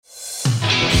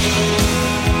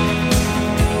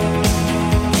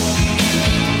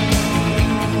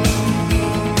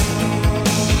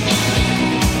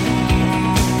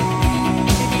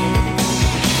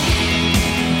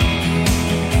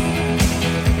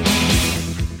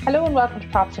Welcome to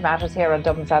Property Matters here on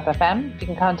Dublin South FM. You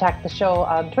can contact the show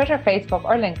on Twitter, Facebook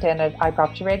or LinkedIn at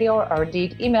iPropertyRadio, or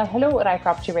indeed email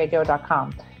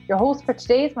hello@iPropertyRadio.com. Your host for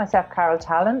today is myself, Carol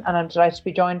Tallon, and I'm delighted to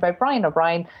be joined by Brian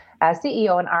O'Brien,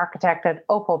 CEO and architect at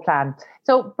Opoplan.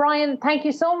 So Brian, thank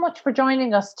you so much for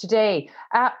joining us today.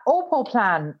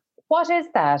 Opoplan, what is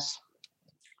that?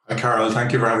 Hi Carol,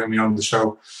 thank you for having me on the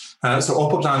show. So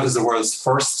Opoplan is the world's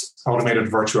first automated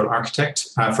virtual architect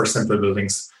for simple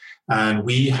buildings. And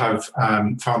we have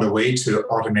found a way to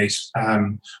automate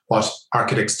what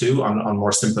architects do on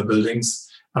more simple buildings.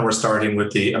 And we're starting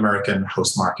with the American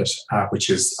house market, which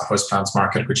is a house plans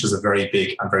market, which is a very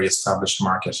big and very established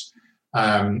market.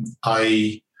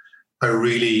 I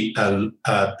really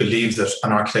believe that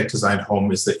an architect-designed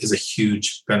home is a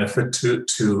huge benefit to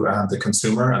the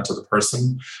consumer and to the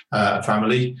person and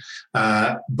family.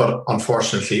 But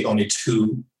unfortunately, only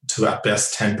two to at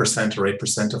best 10% or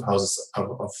 8% of houses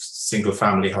of single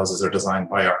family houses are designed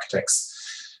by architects.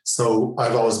 So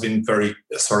I've always been very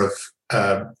sort of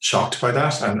shocked by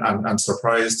that and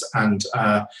surprised, and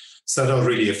set out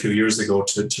really a few years ago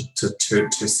to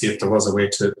see if there was a way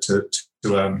to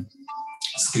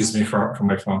excuse me for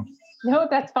my phone. No,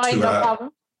 that's fine, no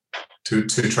problem. To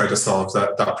try to solve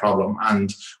that problem.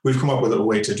 And we've come up with a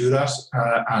way to do that,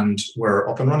 and we're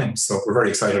up and running. So we're very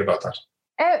excited about that.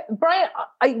 Brian,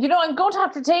 I'm going to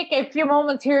have to take a few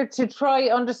moments here to try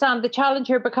understand the challenge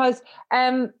here, because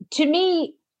to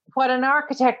me, what an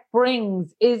architect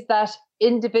brings is that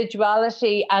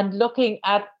individuality and looking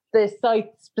at the site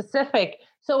specific.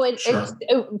 So it's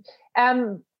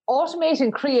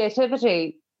automating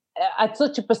creativity at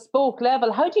such a bespoke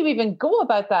level. How do you even go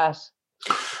about that?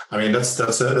 I mean, that's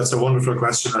a wonderful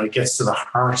question. And it gets to the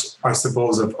heart, I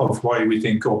suppose, of why we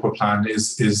think Opoplan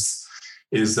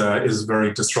is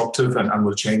very disruptive and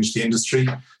will change the industry.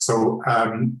 So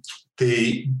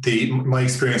my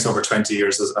experience over 20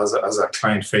 years as a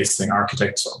client-facing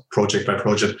architect, project by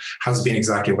project, has been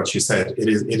exactly what you said. It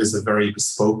is a very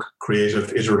bespoke,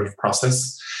 creative, iterative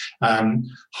process.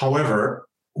 However,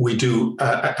 we do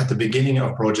at the beginning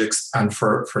of projects and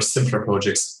for simpler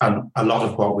projects, a lot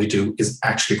of what we do is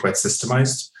actually quite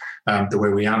systemized. The way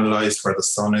we analyze where the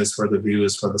sun is, where the view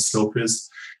is, where the slope is.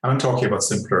 And I'm talking about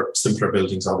simpler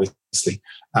buildings, obviously.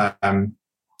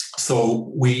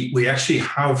 So we actually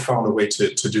have found a way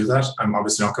to do that. I'm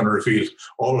obviously not going to reveal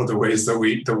all of the ways that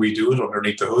we do it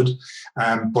underneath the hood.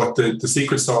 But the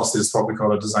secret sauce is what we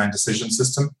call a design decision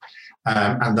system.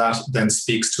 And that then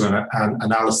speaks to an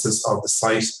analysis of the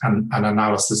site and an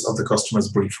analysis of the customer's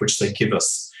brief, which they give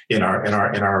us in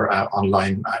our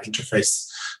online interface.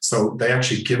 So they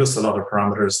actually give us a lot of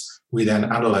parameters. We then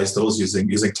analyze those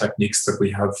using techniques that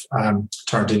we have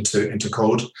turned into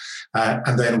code,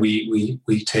 and then we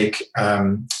take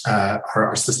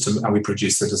our system and we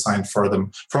produce a design for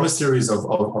them from a series of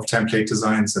template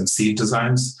designs and seed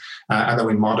designs, and then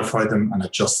we modify them and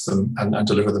adjust them and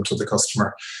deliver them to the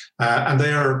customer. And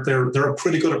they're a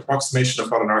pretty good approximation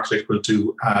of what an architect will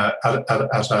do at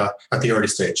the early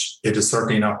stage. It is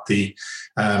certainly not the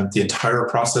entire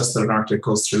process that an architect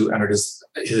goes through, and it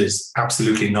is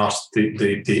absolutely not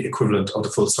the equivalent of the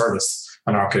full service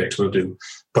an architect will do.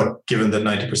 But given that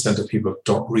 90% of people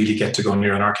don't really get to go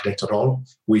near an architect at all,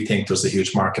 we think there's a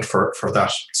huge market for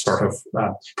that sort of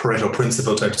Pareto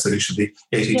principle type solution, the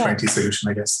 80-20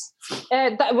 solution, I guess.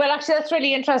 Well, actually, that's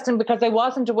really interesting, because I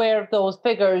wasn't aware of those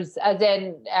figures, as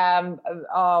in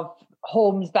of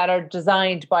homes that are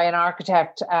designed by an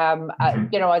architect,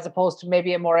 as opposed to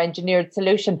maybe a more engineered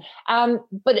solution.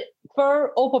 But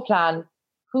for Opoplan,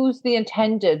 who's the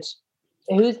intended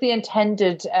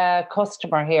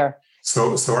customer here?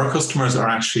 So our customers are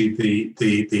actually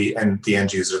the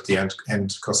end user, the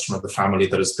end customer, the family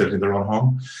that is building their own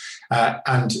home.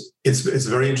 And it's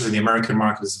very interesting. The American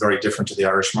market is very different to the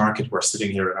Irish market. We're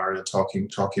sitting here in Ireland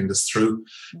talking this through.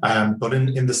 But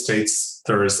in the States,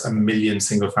 there's 1 million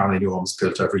single family new homes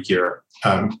built every year.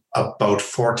 About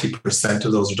 40%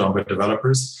 of those are done by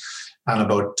developers, and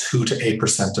about 2 to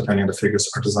 8%, depending on the figures,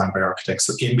 are designed by architects.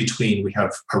 So in between, we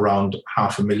have around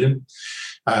 500,000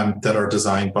 that are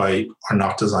designed by, or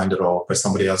not designed at all, by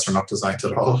somebody else, or not designed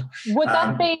at all. Would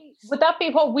that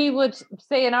be what we would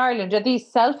say in Ireland? Are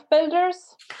these self-builders?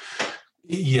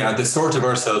 Yeah, they sort of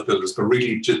are self-builders, but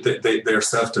really they're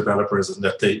self-developers, in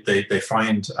that they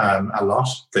find a lot.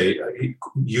 They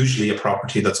usually a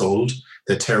property that's old,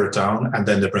 they tear it down, and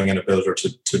then they bring in a builder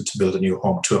to build a new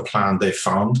home to a plan they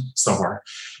found somewhere.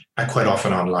 And quite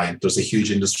often online. There's a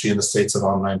huge industry in the States of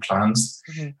online plans.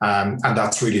 And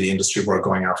that's really the industry we're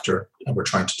going after and we're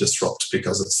trying to disrupt,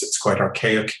 because it's quite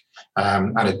archaic,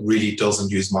 and it really doesn't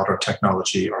use modern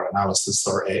technology or analysis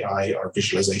or AI or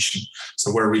visualization.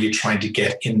 So we're really trying to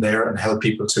get in there and help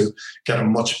people to get a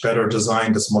much better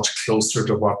design that's much closer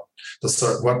to the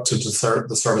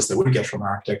service that we get from an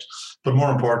architect. But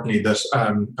more importantly, that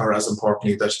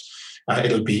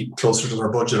it'll be closer to their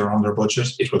budget or on their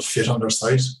budget. It will fit on their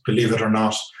site. Believe it or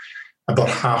not, about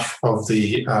half of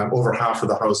the over half of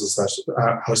the houses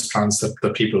that house plans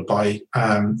that people buy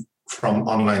from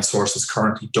online sources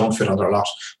currently don't fit on their lot,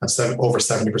 and over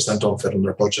 70% don't fit on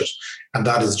their budget. And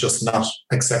that is just not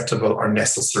acceptable or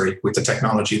necessary with the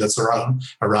technology that's around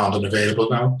and available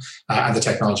now, and the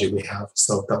technology we have.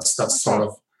 So that's sort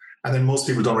of. And then most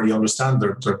people don't really understand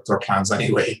their plans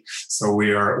anyway. So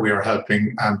we are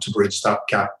helping to bridge that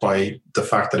gap by the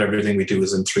fact that everything we do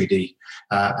is in 3D,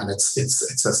 and it's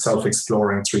a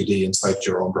self-exploring 3D inside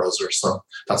your own browser. So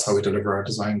that's how we deliver our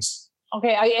designs.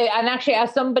 Okay, and actually,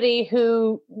 as somebody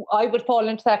who I would fall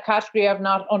into that category of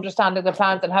not understanding the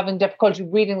plans and having difficulty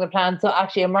reading the plans, so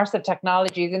actually immersive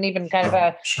technologies and even kind of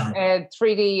a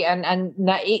 3D and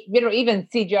even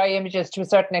CGI images to a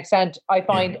certain extent, I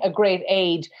find a great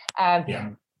aid.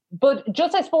 But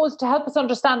just, I suppose, to help us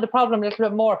understand the problem a little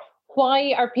bit more,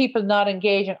 why are people not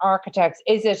engaging architects?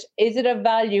 Is it a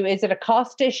value? Is it a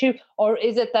cost issue? Or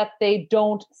is it that they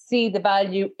don't see the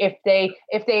value if they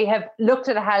have looked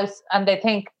at a house and they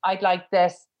think, I'd like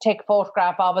this, take a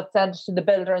photograph of it, send it to the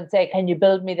builder and say, can you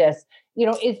build me this?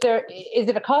 Is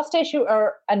it a cost issue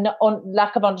or a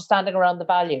lack of understanding around the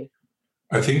value?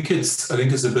 I think it's a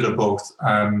bit of both.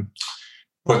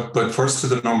 But first to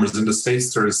the numbers. In the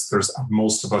States, there's at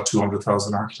most about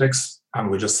 200,000 architects. And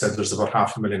we just said there's about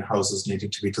 500,000 houses needing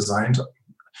to be designed.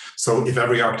 So if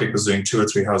every architect was doing 2 or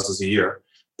 3 houses a year,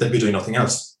 they'd be doing nothing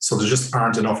else. So there just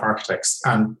aren't enough architects.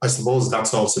 And I suppose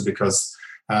that's also because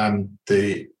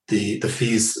the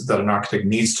fees that an architect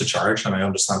needs to charge, and I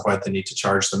understand why they need to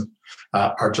charge them,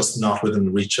 are just not within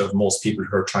the reach of most people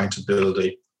who are trying to build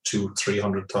a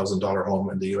 $200,000-$300,000 home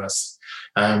in the US.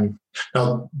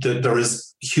 Now, there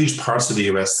is huge parts of the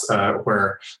US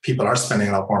where people are spending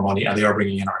a lot more money and they are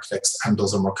bringing in architects, and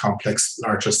those are more complex,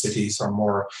 larger cities or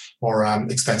more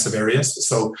expensive areas.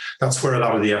 So that's where a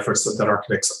lot of the efforts that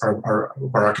architects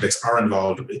are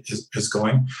involved is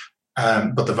going.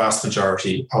 But the vast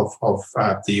majority of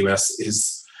the US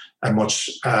is a much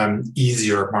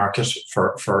easier market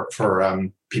for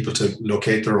people to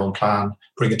locate their own plan,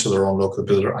 bring it to their own local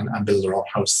builder and build their own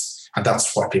house. And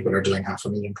that's what people are doing,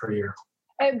 500,000 per year.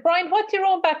 Brian, what's your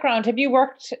own background? Have you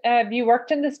worked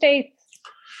in the States?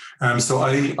 So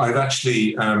I've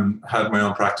actually had my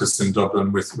own practice in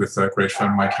Dublin with a great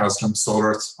friend, Mike Haslam,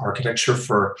 Solar Architecture,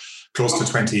 for close to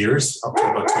 20 years, up to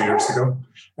about 2 years ago.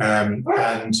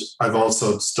 And I've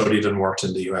also studied and worked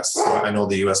in the US. So I know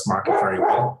the US market very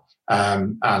well.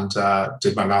 And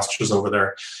did my master's over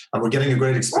there. And we're getting a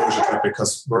great exposure to it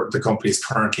because the company is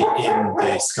currently in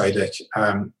the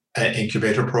Skydeck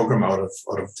incubator program out of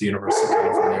the University of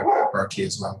California, Berkeley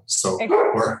as well. So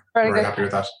we're very happy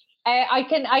with that. I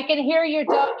can hear your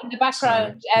dog in the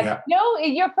background. No,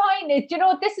 you're fine.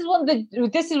 This is one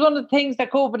of the things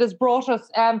that COVID has brought us.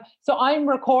 So I'm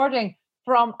recording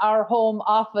from our home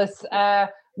office.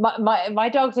 My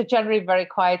dogs are generally very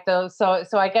quiet though, so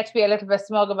I get to be a little bit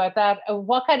smug about that.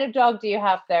 What kind of dog do you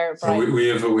have there, Brian? So we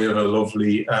have a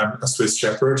lovely a Swiss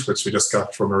Shepherd, which we just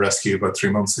got from a rescue about 3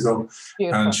 months ago.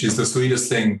 Beautiful. And she's the sweetest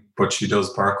thing, but she does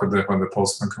bark when the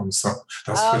postman comes. So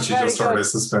that's what she does start, I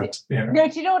suspect. Yeah. No,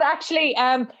 do you know what? Actually,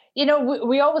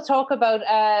 we always talk about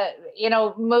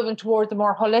moving towards a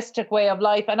more holistic way of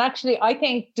life, and actually, I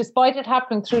think despite it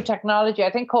happening through technology,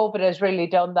 I think COVID has really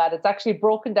done that. It's actually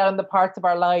broken down the parts of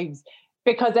our lives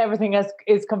because everything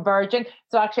is converging.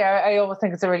 So actually, I always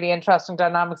think it's a really interesting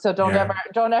dynamic. So don't ever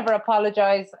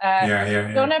apologize.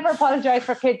 Don't ever apologize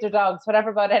for kids or dogs,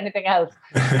 whatever about anything else.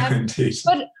 Indeed.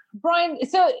 But Brian,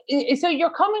 so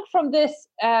you're coming from this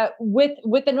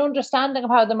with an understanding of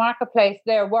how the marketplace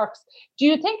there works. Do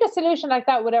you think a solution like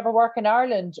that would ever work in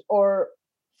Ireland, or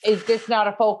is this not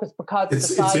a focus because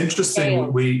it's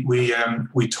interesting?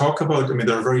 We talk about. I mean,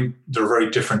 there are very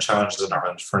different challenges in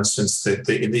Ireland. For instance,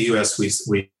 in the US, we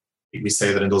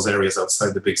say that in those areas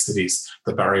outside the big cities,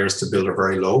 the barriers to build are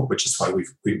very low, which is why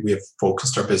we have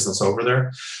focused our business over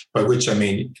there. By which I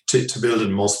mean, to build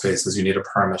in most places, you need a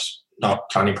permit.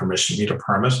 Not planning permission, you need a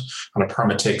permit, and a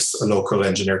permit takes a local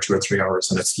engineer 2 or 3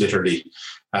 hours, and it's literally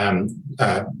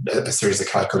a series of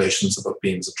calculations about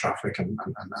beams of traffic and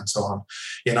so on.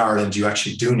 In Ireland, you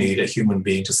actually do need a human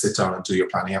being to sit down and do your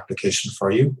planning application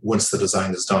for you once the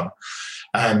design is done.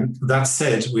 That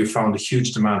said, we've found a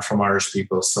huge demand from Irish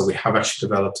people, so we have actually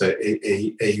developed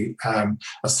a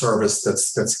service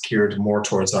that's geared more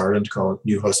towards Ireland called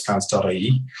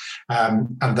newhouseplans.ie,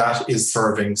 and that is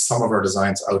serving some of our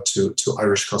designs out to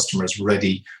Irish customers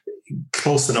ready,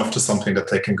 close enough to something that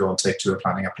they can go and take to a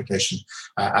planning application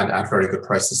and at very good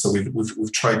prices. So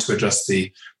we've tried to adjust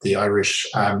the Irish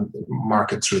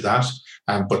market through that,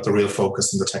 but the real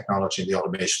focus in the technology and the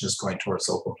automation is going towards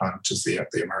Opoplan, which is the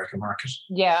American market.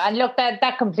 Yeah, and look,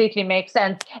 that completely makes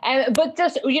sense. But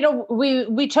just,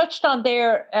 we touched on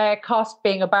their cost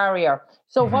being a barrier.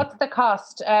 So what's the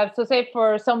cost? So say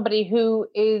for somebody who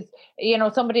is,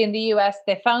 somebody in the US,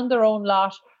 they found their own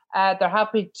lot. They're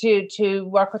happy to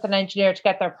work with an engineer to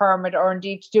get their permit, or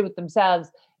indeed to do it themselves.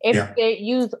 If they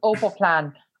use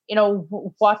Opoplan,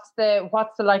 what's the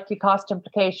likely cost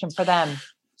implication for them?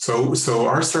 So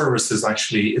our service is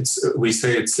actually it's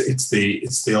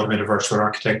the automated virtual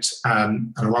architect,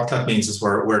 and what that means is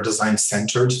we're a design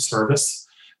centered service,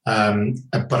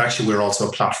 but actually we're also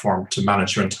a platform to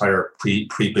manage your entire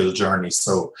pre-build journey.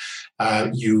 So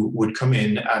you would come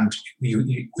in and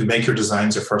we make your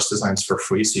first designs for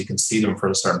free, so you can see them for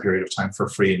a certain period of time for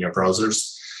free in your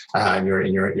browsers, in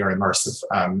your immersive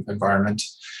environment.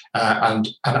 And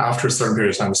after a certain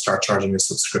period of time, we start charging a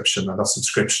subscription, and that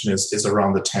subscription is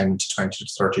around the $10 to $20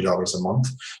 to $30 a month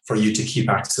for you to keep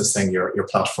accessing your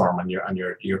platform and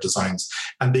your designs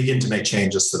and begin to make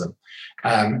changes to them.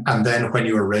 And then when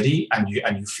you are ready and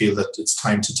you feel that it's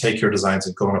time to take your designs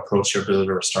and go and approach your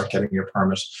builder or start getting your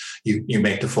permit, you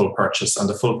make the full purchase, and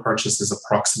the full purchase is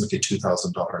approximately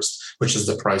 $2,000, which is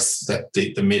the price that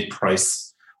the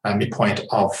midpoint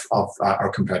of our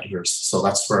competitors. So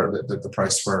that's where the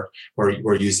price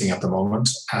we're using at the moment.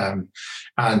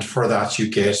 And for that, you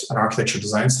get an architecture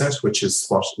design set, which is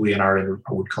what we in Ireland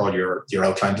would call your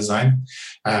outline design,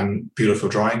 beautiful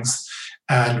drawings.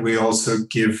 And we also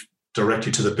give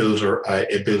directly to the builder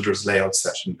a builder's layout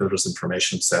set and builder's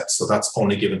information set. So that's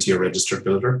only given to your registered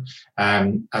builder.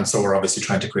 And so we're obviously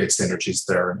trying to create synergies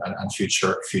there and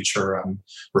future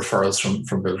referrals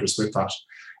from builders with that.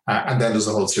 And then there's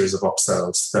a whole series of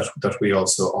upsells that we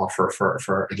also offer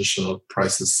for additional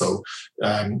prices. So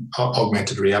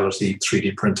augmented reality,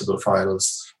 3D printable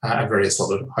files, and various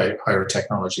other higher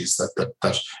technologies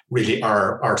that really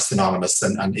are synonymous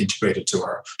and integrated to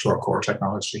our core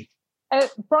technology.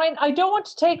 Brian, I don't want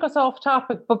to take us off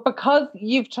topic, but because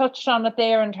you've touched on it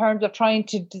there in terms of trying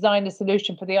to design a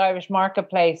solution for the Irish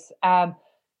marketplace,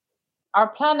 our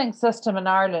planning system in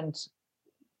Ireland,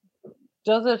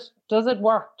 does it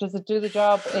work? Does it do the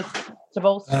job it's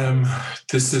supposed to?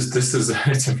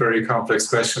 It's a very complex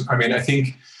question. I mean, I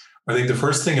think the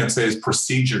first thing I'd say is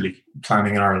procedurally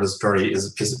planning in Ireland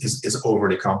is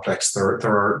overly complex. There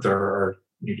are,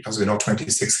 as we know,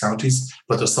 26 counties,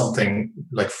 but there's something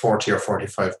like 40 or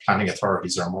 45 planning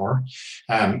authorities or more.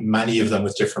 Many of them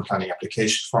with different planning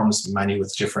application forms, many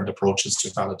with different approaches to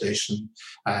validation,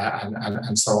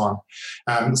 and so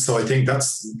on. So I think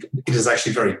it is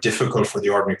actually very difficult for the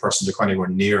ordinary person to go anywhere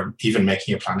near even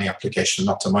making a planning application,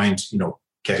 not to mind,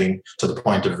 getting to the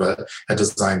point of a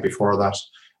design before that.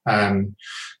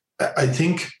 I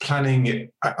think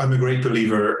planning, I'm a great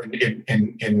believer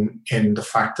in the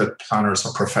fact that planners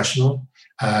are professional,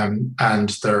 and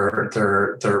they're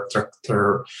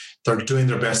doing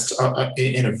their best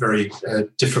in a very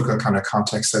difficult kind of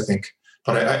context, I think.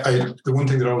 But the one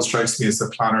thing that always strikes me is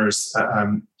that planners,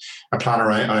 a planner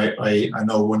I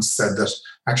know once said that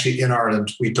actually in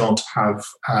Ireland we don't have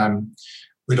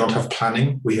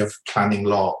planning, we have planning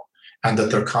law. And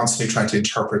that they're constantly trying to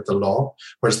interpret the law,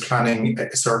 whereas planning,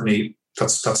 certainly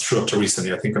that's true up to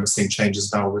recently. I think I'm seeing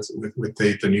changes now with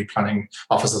the new planning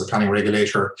office of the planning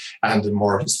regulator and the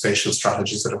more spatial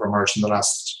strategies that have emerged in the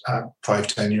last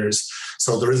 5-10 years.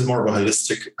 So there is more of a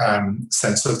holistic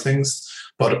sense of things.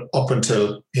 But up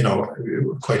until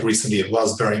quite recently, it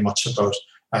was very much about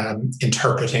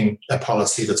interpreting a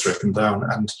policy that's written down,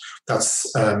 and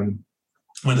that's when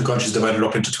the country's divided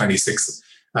up into 26.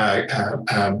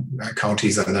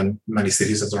 Counties and then many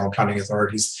cities have their own planning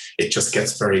authorities, it just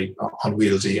gets very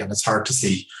unwieldy, and it's hard to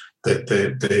see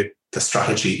the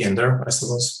strategy in there, I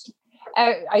suppose.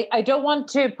 I don't want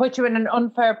to put you in an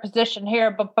unfair position here,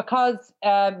 but because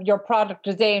your product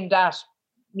is aimed at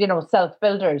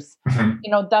self-builders,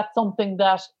 that's something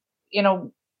that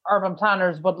urban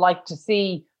planners would like to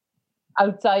see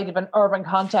outside of an urban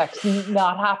context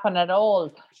not happen at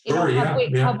all.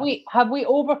 Have we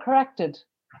overcorrected?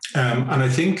 And I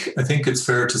think it's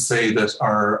fair to say that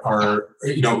our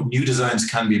new designs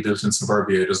can be built in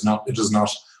suburbia. It is not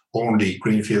only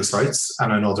greenfield sites,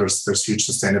 and I know there's huge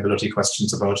sustainability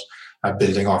questions about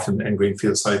building off in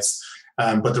greenfield sites.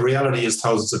 But the reality is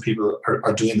thousands of people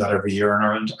are doing that every year in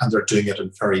Ireland, and they're doing it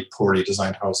in very poorly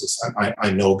designed houses. And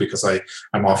I know because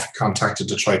I'm often contacted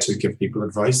to try to give people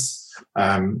advice.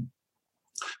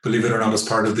 Believe it or not, as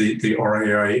part of the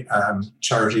RAI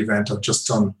charity event, I've just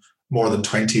done more than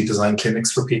 20 design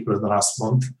clinics for people in the last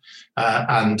month.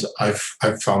 And I've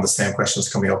found the same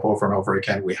questions coming up over and over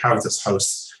again. We have this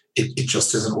house. It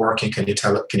just isn't working. Can you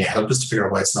help us to figure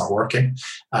out why it's not working,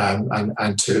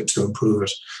 and to improve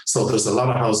it? So there's a lot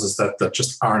of houses that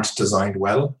just aren't designed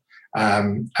well,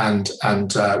 and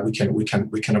we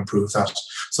can improve that.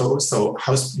 So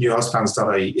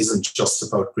newhouseplans.ie isn't just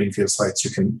about greenfield sites.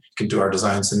 You can do our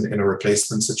designs in a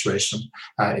replacement situation,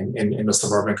 in a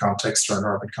suburban context or an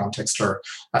urban context, or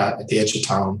at the edge of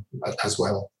town as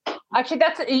well. Actually,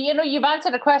 that's, you've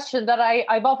answered a question that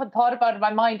I've often thought about in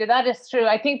my mind, and that is true.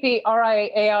 I think the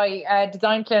RIAI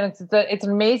design clinics, it's an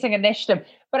amazing initiative,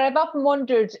 but I've often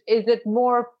wondered, is it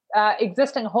more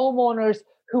existing homeowners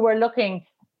who are looking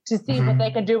to see what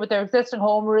they can do with their existing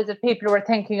home, or is it people who are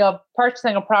thinking of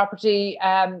purchasing a property,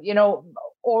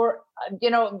 or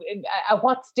at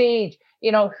what stage,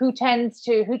 who tends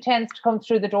to come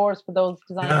through the doors for those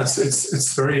design? Yeah,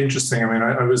 it's very interesting. I mean,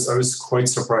 I was quite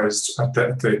surprised at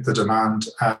the demand.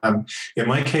 In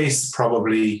my case,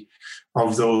 probably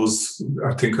of those,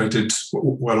 I think I did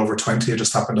well over 20. I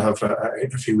just happened to have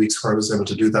a few weeks where I was able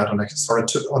to do that, and I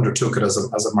sort of undertook it as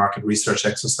a market research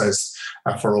exercise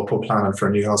for Opal Plan and for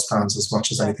new house plans as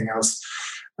much as anything else.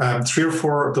 3 or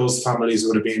 4 of those families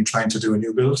would have been trying to do a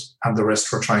new build, and the rest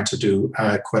were trying to do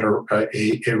quite a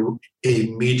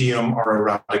medium or a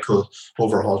radical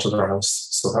overhaul to their house.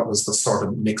 So that was the sort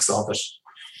of mix of it.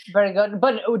 Very good.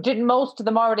 But did most of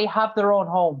them already have their own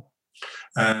home?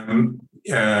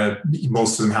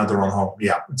 Most of them had their own home.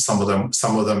 Yeah, some of them,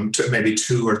 maybe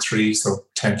 2 or 3, so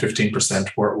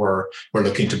 10-15% were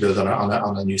looking to build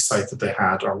on a new site that they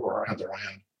had or had their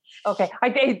own. Okay, I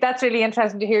think that's really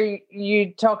interesting to hear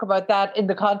you talk about that in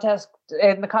the context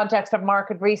of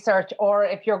market research, or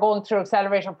if you're going through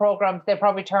accelerator programs, they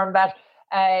probably term that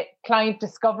client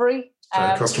discovery.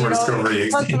 Customer discovery.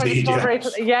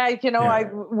 Yeah.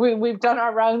 We've done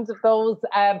our rounds of those,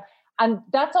 and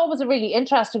that's always a really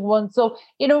interesting one. So,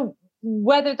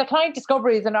 whether the client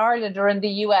discovery is in Ireland or in the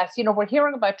US, we're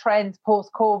hearing about trends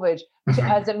post-COVID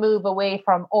as a move away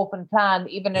from open plan,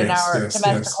 even in our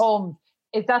domestic homes.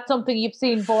 Is that something you've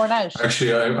seen borne out?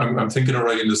 Actually, I'm thinking of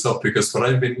writing this up, because what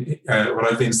I've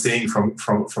been seeing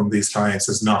from these clients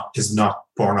is not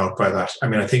borne out by that. I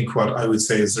mean, I think what I would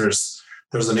say is there's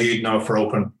a need now for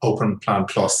open plan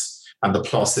plus, and the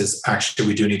plus is actually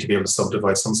we do need to be able to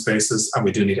subdivide some spaces, and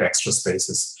we do need extra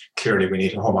spaces. Clearly, we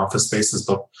need home office spaces,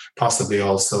 but possibly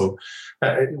also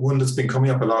one that's been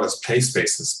coming up a lot is play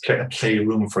spaces, a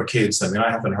playroom for kids. I mean, I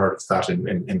haven't heard of that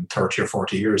in 30 or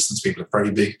 40 years since people have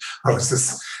very big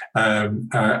houses. What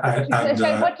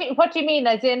do you mean,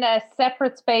 as in a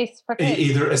separate space for kids?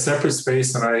 Either a separate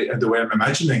space, and the way I'm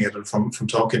imagining it, and from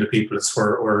talking to people, it's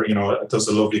where there's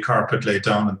a lovely carpet laid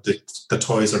down, and the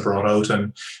toys are brought out,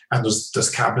 and there's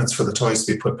cabinets for the toys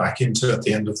to be put back into at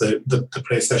the end of the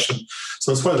play session.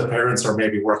 So it's while the parents are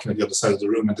maybe working at the other side of the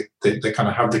room, and they kind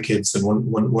of have the kids in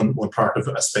one part of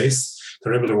a space,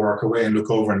 they're able to work away and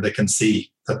look over, and they can see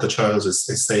that the child is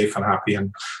safe and happy,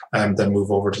 and then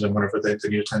move over to them whenever they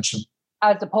need attention.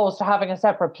 As opposed to having a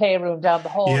separate playroom down the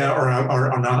hall. Yeah, or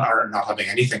not having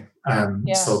anything.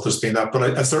 So there's been that.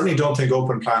 But I certainly don't think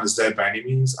open plan is dead by any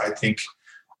means. I think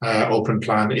open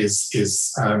plan is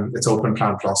it's open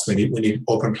plan plus. We need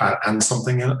open plan and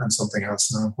something else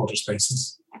now, other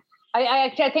spaces.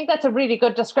 I think that's a really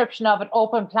good description of it,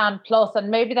 open plan plus, and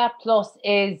maybe that plus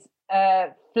is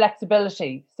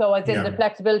flexibility. So as in the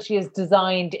flexibility is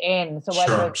designed in. So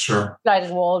whether it's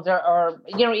sliding walls or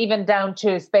even down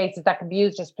to spaces that can be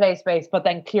used as play space, but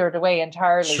then cleared away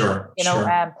entirely. That's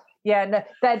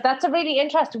a really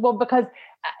interesting one, because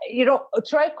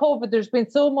throughout COVID, there's been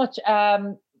so much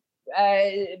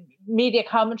media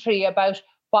commentary about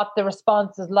what the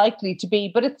response is likely to be,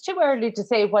 but it's too early to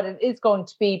say what it is going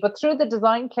to be. But through the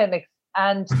design clinics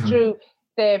and through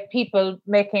the people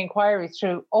making inquiries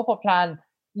through Opal Plan,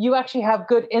 you actually have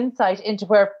good insight into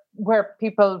where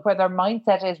their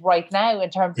mindset is right now in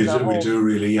terms of their home. We do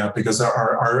really, because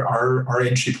our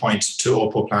entry point to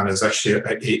Opal Plan is actually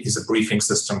a briefing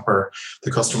system where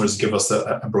the customers give us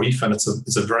a brief, and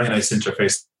it's a very nice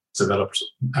interface developed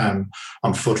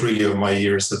on foot really of my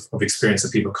years of experience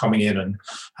of people coming in and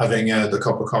having the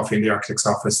cup of coffee in the architect's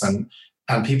office, and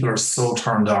people are so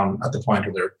turned on at the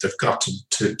point where they've got to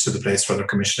the place where they're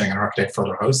commissioning an architect for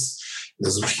their house.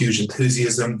 There's a huge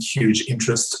enthusiasm, huge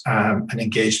interest, and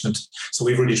engagement. So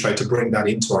we've really tried to bring that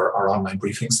into our online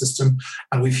briefing system.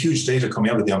 And we've huge data coming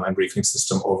out of the online briefing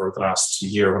system over the last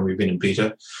year when we've been in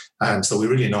beta. And so we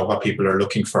really know what people are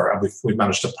looking for, and we've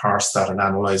managed to parse that and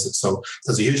analyze it. So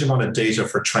there's a huge amount of data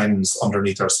for trends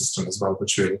underneath our system as well,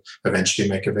 which we'll eventually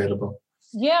make available.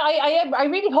 Yeah, I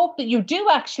really hope that you do,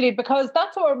 actually, because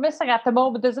that's what we're missing at the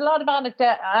moment. There's a lot of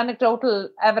anecdotal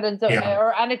evidence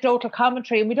or anecdotal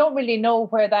commentary, and we don't really know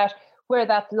where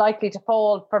that's likely to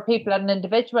fall for people at an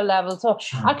individual level. So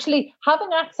actually having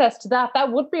access to that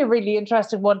would be a really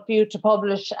interesting one for you to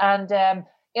publish. And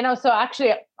so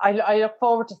actually I look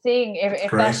forward to seeing if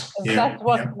that's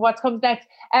what comes next.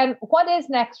 And what is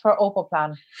next for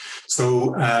Opoplan?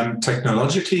 So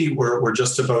technologically, we're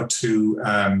just about to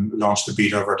launch the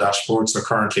beta of our dashboard. So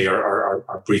currently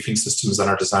our briefing systems and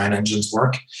our design engines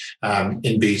work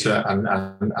in beta,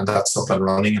 and that's up and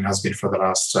running and has been for the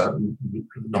last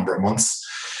number of months.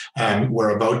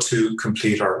 We're about to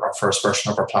complete our first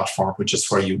version of our platform, which is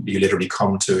where you literally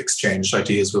come to exchange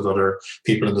ideas with other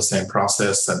people in the same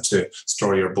process and to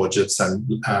store your budgets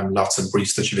and lots of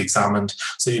briefs that you've examined.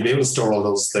 So you'll be able to store all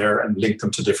those there and link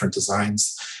them to different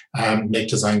designs, make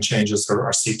design changes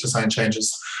or seek design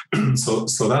changes. So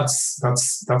that's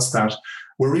that.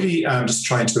 We're really just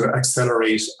trying to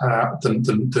accelerate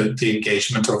the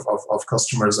engagement of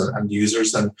customers and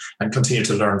users, and continue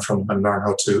to learn from them and learn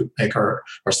how to make our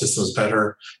systems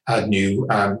better, add new,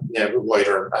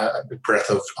 wider breadth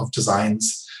of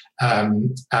designs.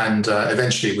 And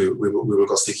eventually we will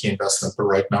go seeking investment. But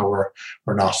right now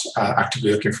we're not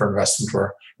actively looking for investment.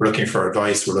 We're looking for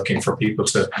advice. We're looking for people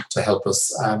to help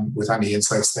us with any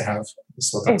insights they have.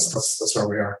 So that's where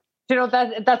we are.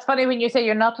 That's funny when you say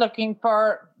you're not looking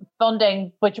for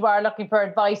funding, but you are looking for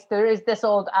advice. There is this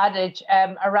old adage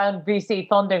around VC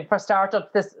funding for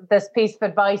startups. This piece of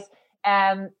advice: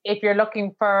 if you're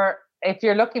looking for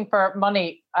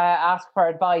money, ask for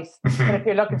advice. But if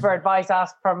you're looking for advice,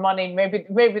 ask for money.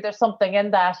 Maybe there's something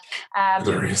in that.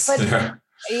 There is.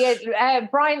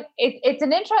 Brian, it's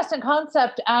an interesting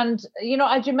concept, and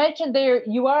as you mentioned there,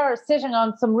 you are sitting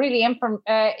on some really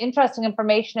interesting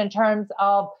information in terms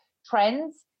of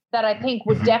trends that I think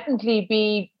would definitely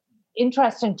be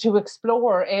interesting to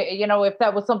explore. If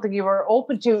that was something you were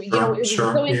open to, it was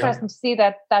so interesting to see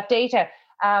that data.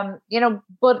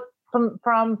 But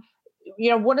from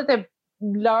one of the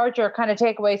larger kind of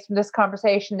takeaways from this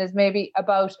conversation is maybe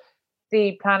about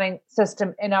the planning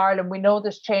system in Ireland. We know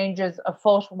there's changes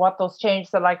afoot. What those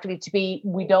changes are likely to be,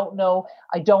 we don't know.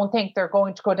 I don't think they're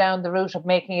going to go down the route of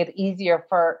making it easier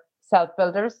for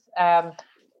self-builders.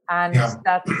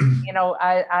 That's,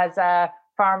 as a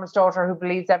farmer's daughter who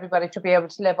believes everybody should be able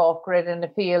to live off grid in the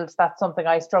fields, that's something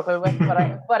I struggle with.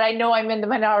 But I know I'm in the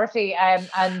minority. And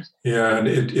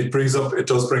it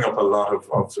does bring up a lot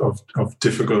of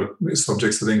difficult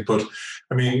subjects, I think. But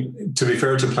I mean, to be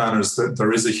fair to planners,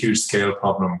 there is a huge scale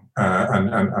problem,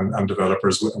 and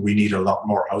developers. We need a lot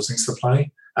more housing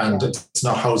supply. And it's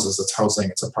not houses, it's housing,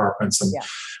 it's apartments. And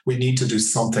we need to do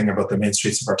something about the main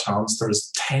streets of our towns. There's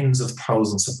tens of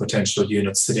thousands of potential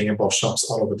units sitting in bus shops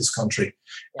all over this country.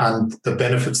 And the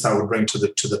benefits that would bring to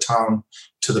the town,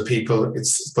 to the people,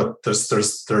 but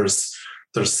there's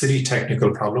city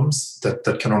technical problems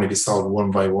that can only be solved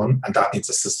one by one. And that needs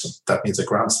a system. That needs a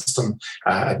grant system,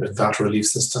 a VAT relief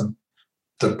system.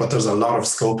 But there's a lot of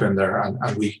scope in there,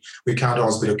 and we can't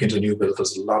always be looking to new build.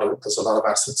 There's a lot of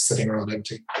assets sitting around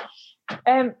empty.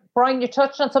 Brian, you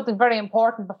touched on something very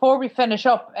important. Before we finish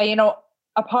up,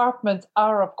 apartments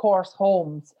are of course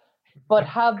homes, but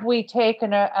have we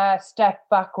taken a step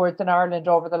backwards in Ireland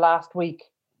over the last week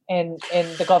in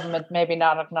the government maybe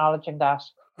not acknowledging that?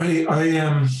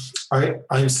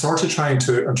 I'm sort of trying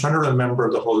to remember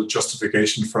the whole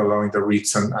justification for allowing the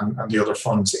REITs and the other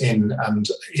funds in, and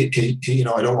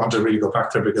I don't want to really go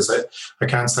back there because I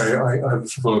can't say I have a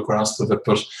full grasp of it,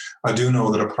 but I do know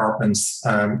that apartments,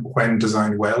 when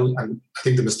designed well, and I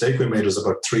think the mistake we made was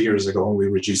about 3 years ago when we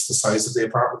reduced the size of the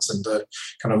apartments in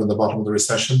the bottom of the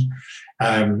recession,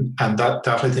 and that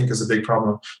I think is a big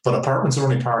problem. But apartments are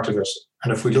only part of it.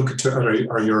 And if we look at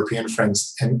our European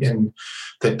friends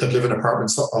that live in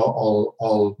apartments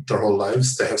all their whole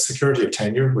lives, they have security of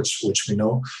tenure, which we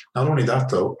know. Not only that,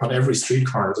 though, on every street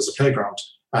corner there's a playground.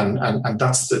 And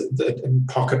that's the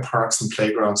pocket parks and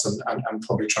playgrounds and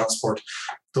public transport.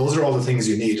 Those are all the things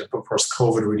you need. Of course,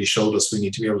 COVID really showed us we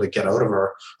need to be able to get out of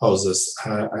our houses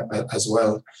as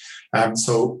well.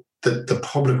 So the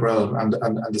public realm and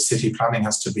the city planning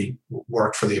has to be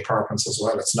worked for the apartments as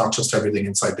well. It's not just everything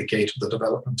inside the gate of the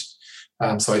development.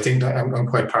 So I think that I'm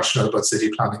quite passionate about city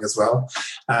planning as well.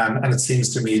 And it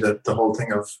seems to me that the whole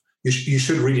thing of you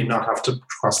should really not have to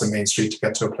cross the main street to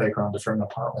get to a playground if you're in an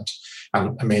apartment.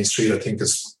 And a main street, I think,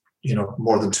 is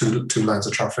more than two lanes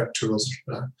of traffic, two rows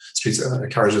of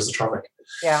carriages of traffic.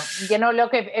 Yeah,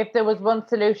 look, if there was one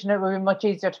solution, it would be much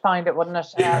easier to find it, wouldn't it?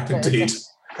 Yeah, indeed.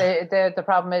 The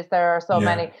problem is there are so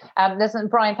many. Listen,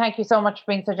 Brian, thank you so much for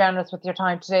being so generous with your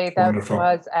time today. That Wonderful.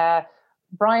 was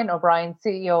Brian O'Brien,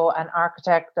 CEO and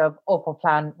architect of Opal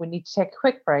Plan. We need to take a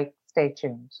quick break. Stay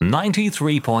tuned.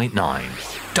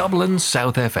 93.9 Dublin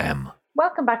South FM.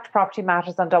 Welcome back to Property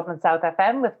Matters on Dublin South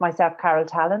FM with myself, Carol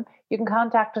Tallon. You can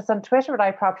contact us on Twitter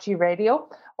at iPropertyRadio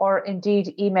or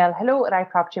indeed email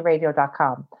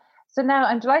hello@iPropertyRadio.com. So now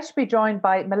I'm delighted to be joined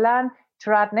by Milan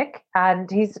Taradnik, and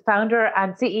he's founder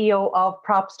and CEO of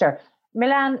Propster.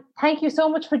 Milan, thank you so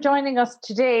much for joining us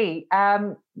today.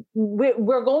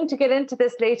 We're going to get into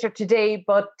this later today,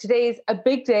 but today's a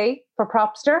big day for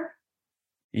Propster.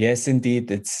 Yes,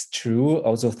 indeed, it's true.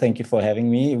 Also, thank you for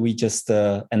having me. We just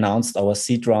announced our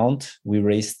seed round. We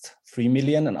raised 3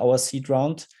 million in our seed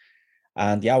round.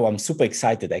 And I'm super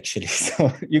excited, actually.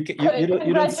 So you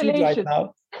don't see it right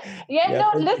now.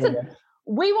 Listen,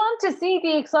 we want to see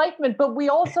the excitement, but we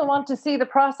also want to see the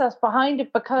process behind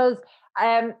it, because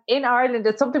in Ireland,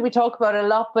 it's something we talk about a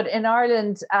lot, but in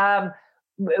Ireland,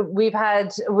 we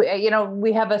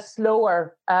have a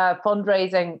slower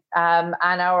fundraising and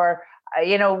our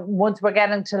once we're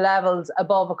getting to levels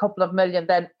above a couple of million,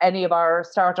 then any of our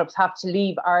startups have to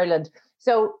leave Ireland.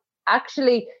 So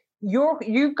actually,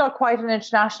 you've got quite an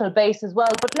international base as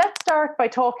well. But let's start by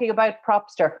talking about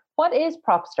Propster. What is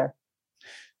Propster?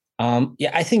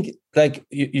 I think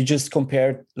you just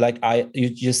compared, you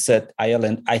just said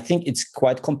Ireland. I think it's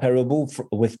quite comparable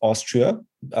with Austria.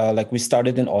 We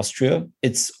started in Austria.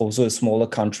 It's also a smaller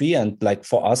country. And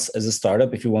for us as a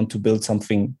startup, if you want to build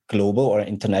something global or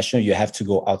international, you have to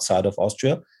go outside of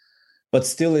Austria. But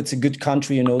still, it's a good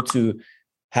country, to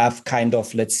have kind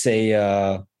of, let's say,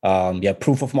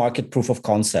 proof of market, proof of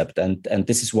concept. And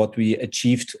this is what we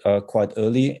achieved quite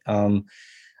early.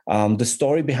 The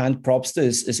story behind Propster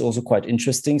is also quite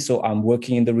interesting. So I'm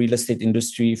working in the real estate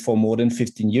industry for more than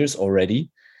 15 years already.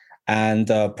 And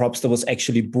Propster was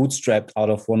actually bootstrapped out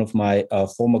of one of my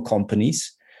former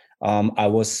companies. I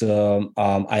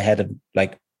had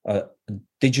a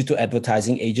digital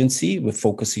advertising agency with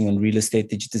focusing on real estate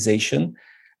digitization.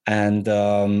 And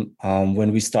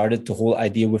when we started the whole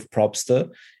idea with Propster,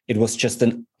 it was just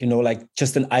an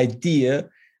idea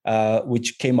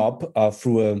which came up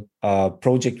through a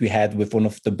project we had with one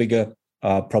of the bigger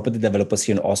property developers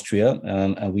here in Austria,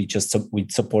 and we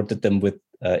supported them with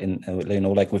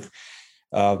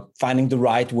finding the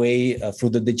right way through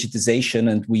the digitization,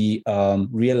 and we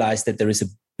realized that there is a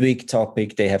big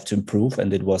topic they have to improve,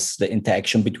 and it was the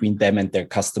interaction between them and their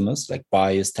customers, like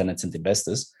buyers, tenants, and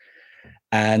investors.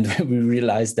 And we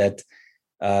realized that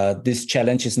this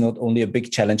challenge is not only a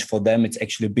big challenge for them, it's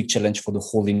actually a big challenge for the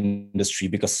whole industry,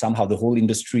 because somehow the whole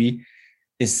industry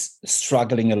is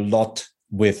struggling a lot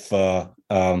with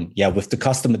the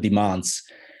customer demands.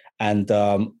 And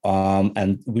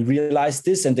we realized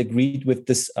this and agreed with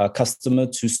this customer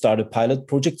to start a pilot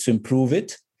project to improve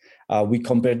it. We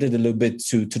compared it a little bit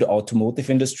to the automotive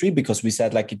industry, because we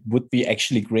said it would be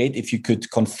actually great if you could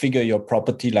configure your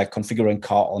property, like configuring a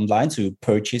car online. So you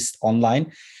purchase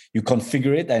online, you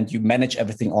configure it and you manage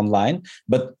everything online,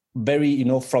 but very,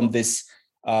 from this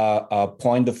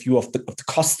point of view of the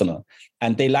customer.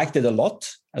 And they liked it a lot.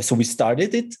 So we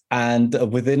started it. And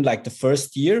within the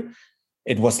first year,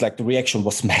 it was the reaction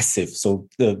was massive. So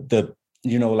the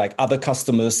other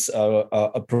customers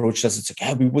approached us and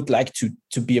said, we would like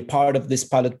to be a part of this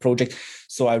pilot project.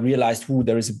 So I realized,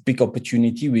 there is a big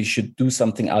opportunity. We should do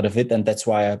something out of it. And that's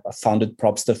why I founded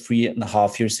Propster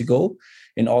 3.5 years ago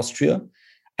in Austria.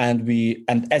 And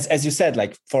as you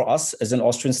said, for us as an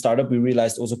Austrian startup, we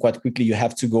realized also quite quickly you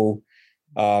have to go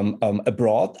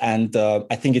abroad. And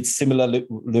I think it's similar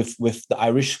with the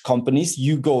Irish companies.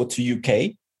 You go to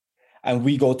UK and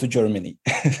we go to Germany.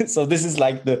 So this is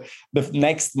the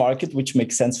next market, which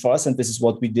makes sense for us. And this is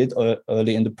what we did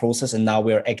early in the process. And now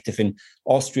we're active in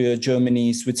Austria,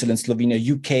 Germany, Switzerland, Slovenia,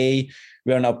 UK.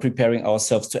 We are now preparing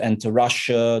ourselves to enter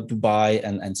Russia, Dubai,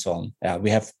 and so on. Yeah, we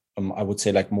have, I would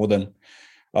say, more than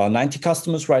 90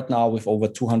 customers right now with over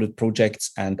 200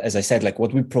 projects. And as I said, like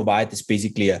what we provide is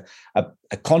basically a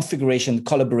configuration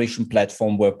collaboration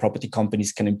platform where property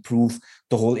companies can improve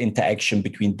the whole interaction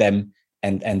between them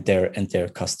and their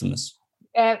customers.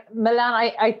 Milan,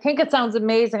 I think it sounds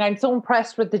amazing. I'm so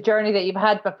impressed with the journey that you've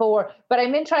had before, but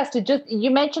I'm interested,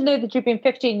 you mentioned there that you've been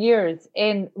 15 years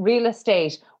in real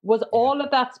estate. Was all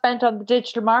of that spent on the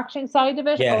digital marketing side of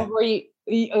it? Yeah. Or were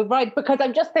you right? Because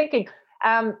I'm just thinking,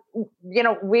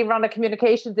 we run a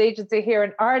communications agency here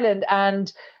in Ireland,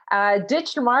 and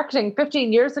digital marketing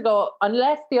 15 years ago,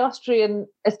 unless the Austrian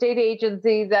estate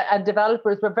agencies and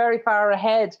developers were very far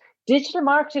ahead, digital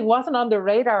marketing wasn't on their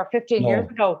radar 15 years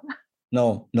ago.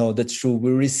 No, that's true.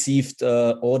 We received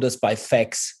orders by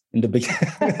fax in the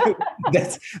beginning.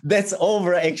 that's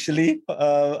over actually.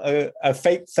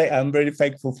 I'm very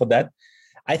thankful for that.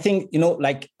 I think it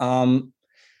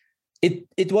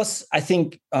was. I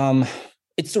think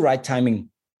it's the right timing.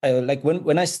 Like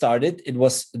when I started, it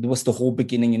was the whole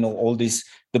beginning. All these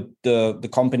the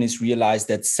companies realized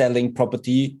that selling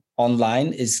property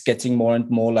online is getting more and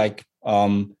more like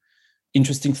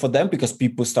interesting for them, because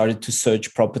people started to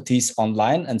search properties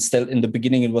online. And still in the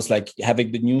beginning, it was like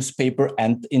having the newspaper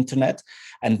and internet.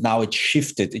 And now it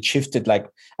shifted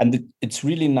and it's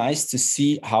really nice to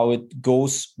see how it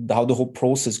goes, how the whole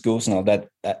process goes now, that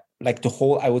like the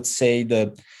whole, I would say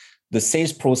the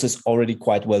sales process already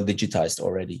quite well digitized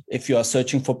already. If you are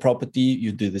searching for property,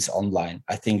 you do this online.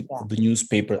 I think the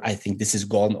newspaper, I think this is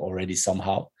gone already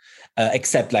somehow,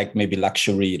 except like maybe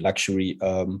luxury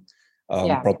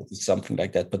property, something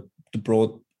like that. But the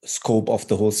broad scope of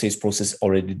the whole sales process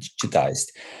already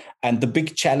digitized. And the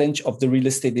big challenge of the real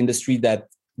estate industry that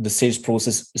the sales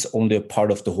process is only a part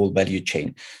of the whole value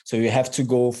chain. So you have to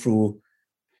go through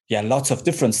lots of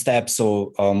different steps.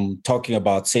 So talking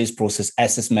about sales process,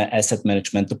 asset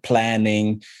management, the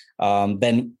planning.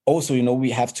 Then also,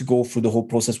 we have to go through the whole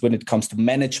process when it comes to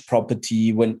manage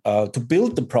property, to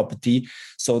build the property.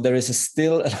 So there is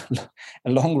still a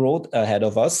long road ahead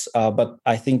of us. But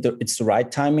I think that it's the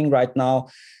right timing right now.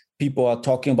 People are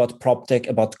talking about PropTech,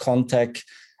 about Contech.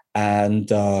 And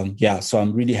so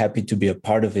I'm really happy to be a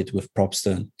part of it with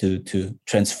Propster to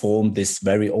transform this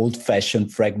very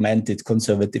old-fashioned, fragmented,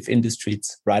 conservative industry.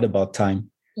 It's right about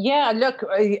time. Yeah, look,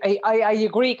 I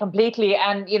agree completely.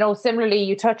 And, similarly,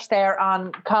 you touched there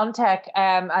on Contech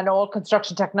and all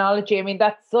construction technology. I mean,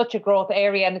 that's such a growth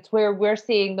area, and it's where we're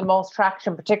seeing the most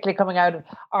traction, particularly coming out of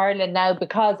Ireland now,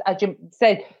 because, as you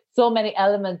said, so many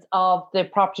elements of the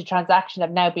property transaction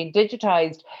have now been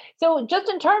digitized. So just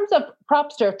in terms of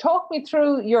Propster, talk me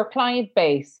through your client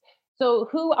base. So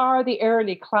who are the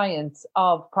early clients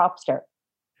of Propster?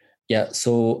 Yeah,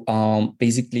 so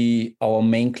basically our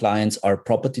main clients are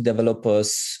property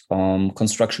developers,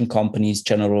 construction companies,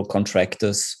 general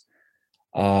contractors,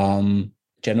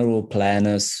 general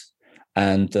planners,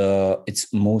 and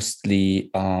it's mostly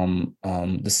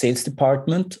the sales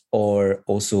department, or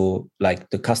also like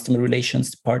the customer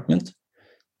relations department.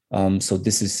 So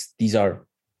these are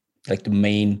like the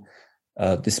main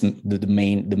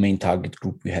target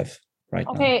group we have right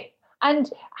now. Okay.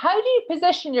 And how do you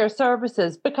position your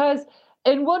services? Because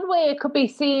in one way, it could be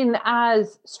seen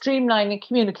as streamlining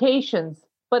communications,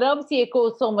 but obviously it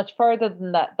goes so much further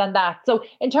than that. So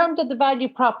in terms of the value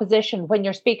proposition, when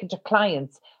you're speaking to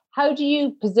clients, how do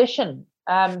you position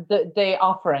the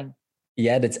offering?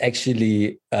 Yeah, that's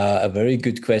actually a very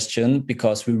good question,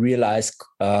 because we realize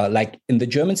like in the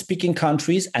German-speaking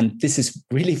countries, and this is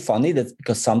really funny, that's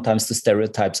because sometimes the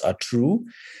stereotypes are true.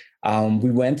 We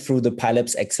went through the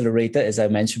PyLabs Accelerator, as I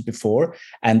mentioned before.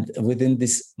 And within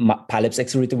this PyLabs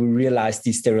Accelerator, we realized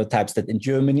these stereotypes that in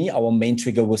Germany, our main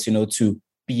trigger was, to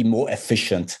be more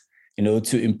efficient,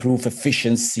 to improve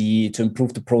efficiency, to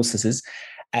improve the processes.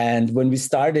 And when we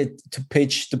started to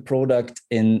pitch the product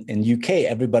in UK,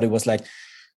 everybody was like,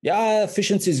 yeah,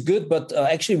 efficiency is good, but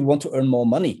actually we want to earn more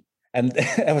money. And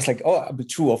I was like, oh,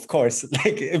 true, of course.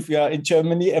 Like if we are in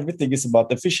Germany, everything is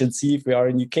about efficiency. If we are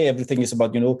in UK, everything is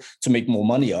about, to make more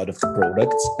money out of the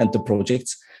products and the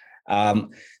projects.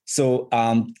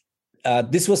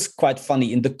 This was quite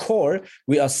funny. In the core,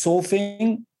 we are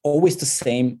solving always the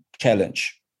same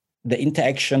challenge, the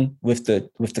interaction with the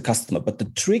customer, but the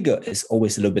trigger is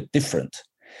always a little bit different.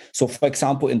 So for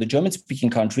example, in the German-speaking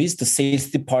countries, the sales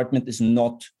department is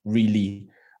not really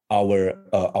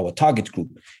our target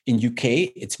group. In UK,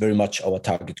 it's very much our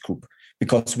target group,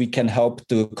 because we can help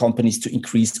the companies to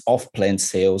increase off-plan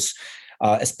sales,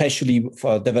 especially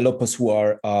for developers who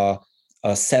are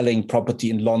selling property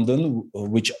in London,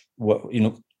 which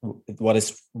what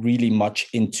is really much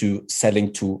into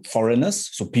selling to foreigners,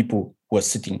 so people who are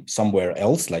sitting somewhere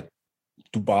else, like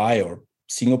Dubai or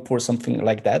Singapore, something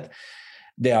like that.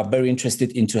 They are very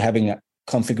interested into having a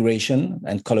configuration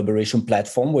and collaboration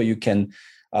platform where you can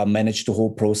manage the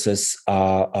whole process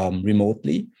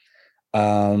remotely.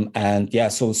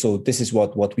 So this is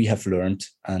what we have learned,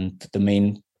 and the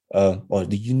main or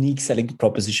the unique selling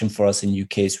proposition for us in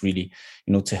UK is really,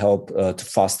 to help to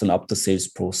fasten up the sales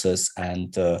process,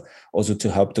 and also to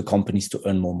help the companies to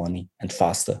earn more money and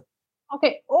faster.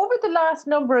 Okay, over the last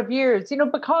number of years,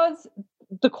 because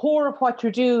the core of what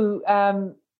you do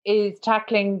is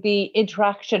tackling the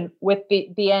interaction with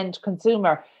the end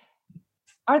consumer,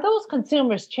 are those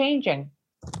consumers changing?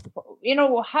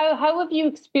 How have you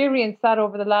experienced that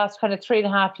over the last kind of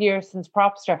 3.5 years since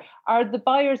Propster? Are the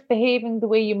buyers behaving the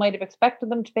way you might have expected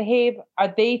them to behave?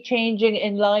 Are they changing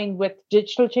in line with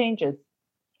digital changes?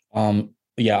 I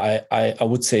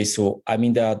would say so. I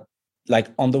mean, there are,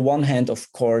 on the one hand,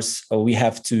 of course, we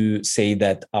have to say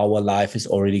that our life is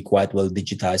already quite well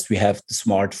digitized. We have the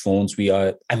smartphones.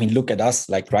 Look at us.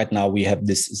 Like right now, we have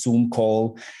this Zoom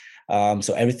call.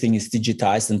 So everything is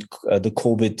digitized, and the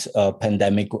COVID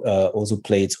pandemic also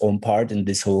played its own part in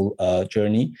this whole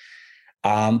journey.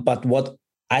 But what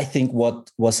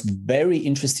was very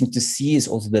interesting to see is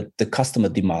also that the customer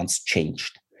demands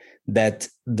changed, that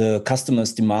the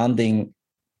customers demanding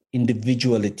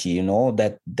individuality,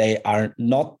 that they are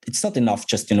not, it's not enough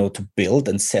just, to build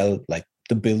and sell like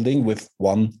the building with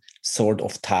one sort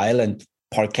of tile and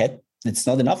parquet. It's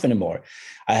not enough anymore.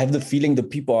 I have the feeling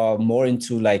that people are more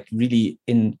into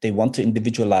they want to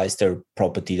individualize their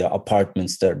property, their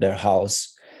apartments, their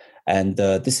house. And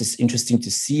this is interesting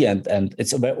to see. And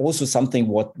it's also something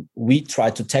what we try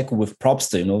to tackle with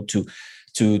Propster,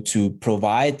 to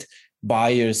provide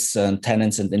buyers and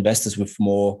tenants and investors with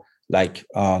more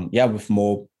with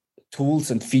more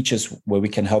tools and features where we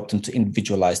can help them to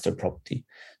individualize their property.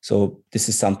 So this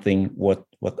is something what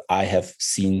I have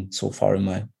seen so far in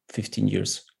my 15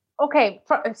 years. Okay,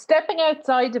 stepping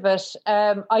outside of it,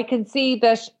 I can see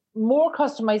that more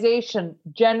customization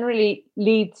generally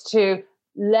leads to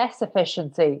less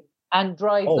efficiency and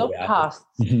drives up costs.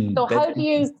 So how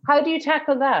do you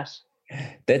tackle that?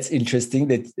 That's interesting.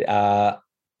 That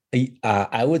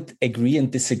I would agree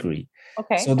and disagree.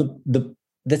 Okay. So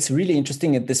that's really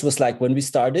interesting. And this was like when we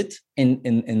started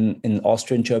in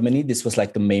Austria and Germany, this was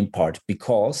like the main part,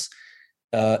 because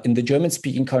in the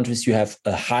German-speaking countries, you have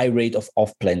a high rate of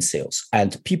off-plan sales,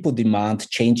 and people demand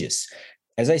changes.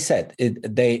 As I said,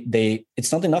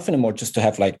 it's not enough anymore just to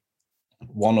have like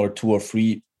 1 or 2 or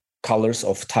 3 colors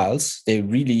of tiles. They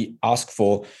really ask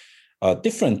for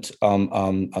different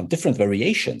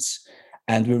variations.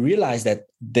 And we realize that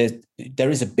there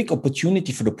is a big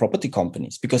opportunity for the property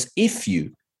companies, because if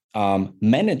you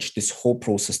manage this whole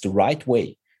process the right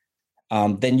way,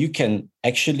 then you can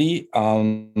actually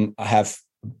have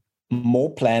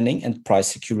more planning and price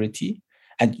security,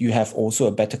 and you have also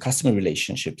a better customer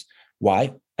relationships.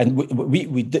 Why? And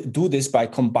we do this by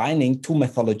combining 2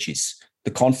 methodologies,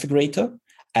 the configurator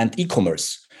and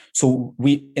e-commerce. So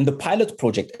in the pilot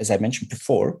project, as I mentioned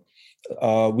before,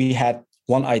 we had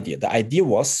one idea. The idea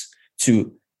was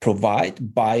to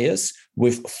provide buyers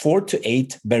with 4 to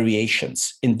 8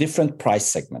 variations in different price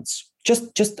segments.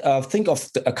 Just think of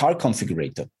a car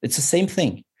configurator. It's the same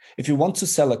thing. If you want to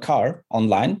sell a car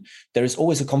online, there is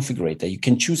always a configurator. You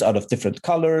can choose out of different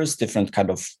colors, different kind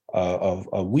of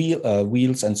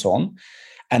wheels, and so on.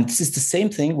 And this is the same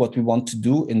thing what we want to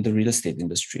do in the real estate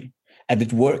industry. And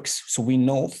it works. So we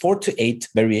know 4 to 8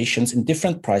 variations in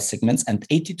different price segments, and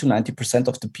 80 to 90%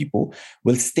 of the people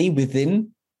will stay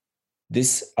within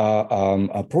this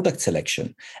product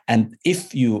selection. And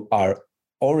if you are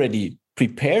already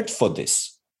prepared for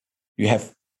this, you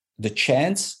have the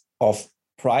chance of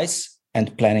price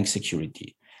and planning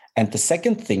security. And the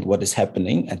second thing, what is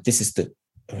happening, and this is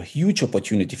a huge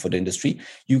opportunity for the industry,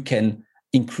 you can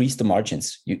increase the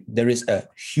margins. There is a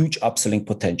huge upselling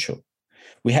potential.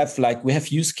 We have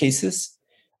use cases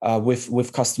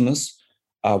with customers,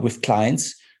 with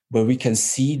clients, where we can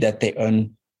see that they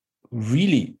earn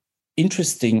really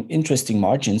interesting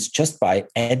margins just by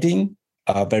adding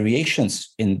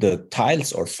variations in the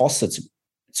tiles or faucets.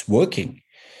 It's working.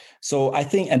 So I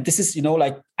think, and this is,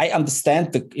 I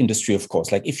understand the industry, of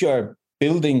course. Like if you're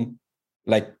building,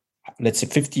 like, let's say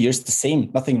 50 years the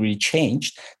same, nothing really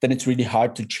changed, then it's really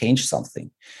hard to change something.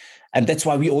 And that's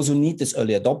why we also need these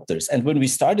early adopters. And when we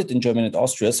started in Germany and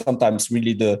Austria, sometimes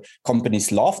really the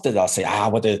companies laughed at us, say,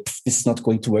 this is not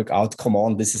going to work out. Come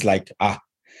on, this is like,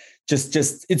 just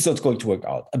it's not going to work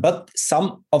out. But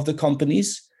some of the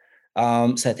companies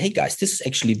said, hey guys, this is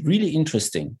actually really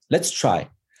interesting. Let's try.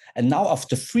 And now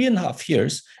after 3.5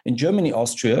 years in Germany,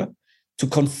 Austria, to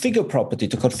configure property,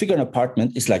 to configure an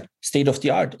apartment is like state of the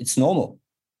art. It's normal.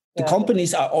 The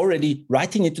companies are already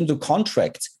writing it into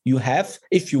contracts. You have,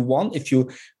 if you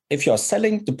are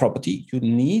selling the property, you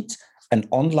need an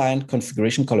online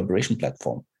configuration collaboration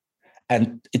platform.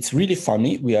 And it's really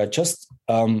funny. We are just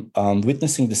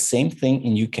witnessing the same thing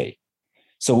in UK.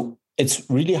 So it's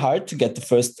really hard to get the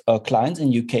first clients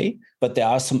in UK, but there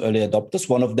are some early adopters.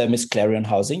 One of them is Clarion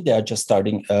Housing. They are just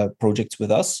starting projects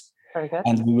with us. Very good.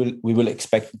 And we will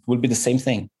expect it will be the same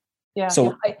thing. Yeah.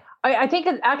 So I think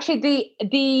actually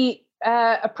the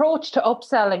approach to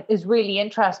upselling is really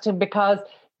interesting, because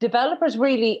developers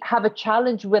really have a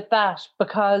challenge with that,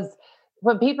 because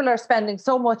when people are spending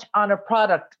so much on a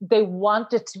product, they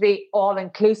want it to be all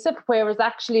inclusive, whereas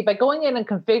actually by going in and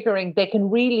configuring, they can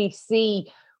really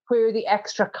see where the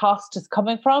extra cost is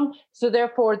coming from. So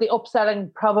therefore the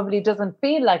upselling probably doesn't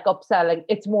feel like upselling.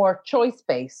 It's more choice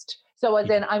based. So as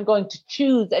in, I'm going to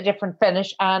choose a different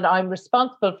finish and I'm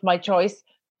responsible for my choice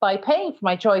by paying for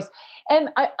my choice. And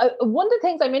one of the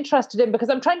things I'm interested in, because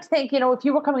I'm trying to think, if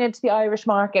you were coming into the Irish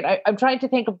market, I'm trying to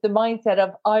think of the mindset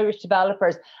of Irish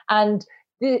developers and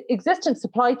the existing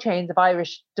supply chains of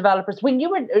Irish developers. When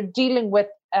you were dealing with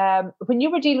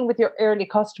your early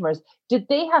customers, did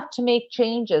they have to make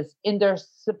changes in their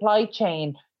supply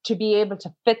chain to be able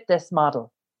to fit this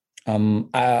model?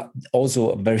 Also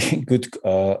a very good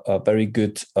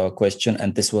question.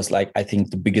 And this was I think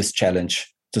the biggest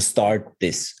challenge to start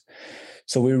this.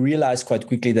 So we realized quite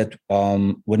quickly that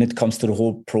when it comes to the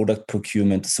whole product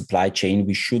procurement supply chain,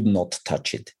 we should not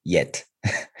touch it yet.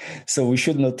 So we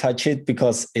should not touch it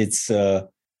because it's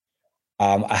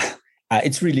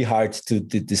really hard to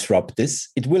disrupt this.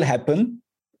 It will happen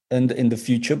in the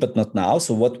future, but not now.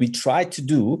 So what we try to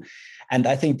do, and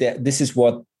I think that this is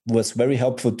what was very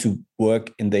helpful to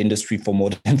work in the industry for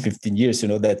more than 15 years,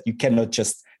 that you cannot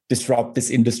just disrupt this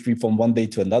industry from one day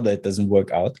to another. It doesn't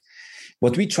work out.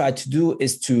 What we try to do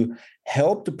is to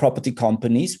help the property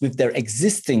companies with their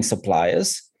existing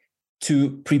suppliers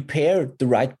to prepare the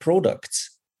right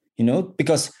products,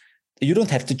 because you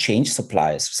don't have to change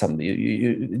suppliers.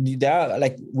 There are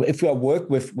if you work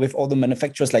with all the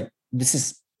manufacturers,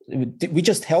 we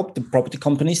just help the property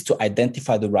companies to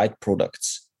identify the right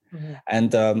products.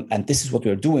 Mm-hmm. And this is what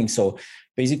we're doing. So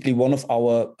basically, one of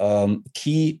our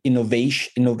key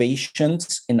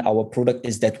innovations in our product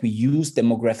is that we use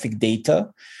demographic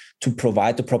data to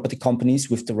provide the property companies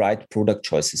with the right product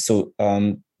choices. So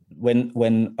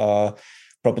when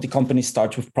property companies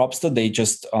start with Propster, they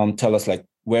just tell us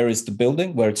where is the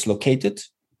building, where it's located.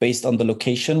 Based on the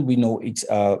location, we know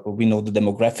the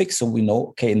demographics. So we know,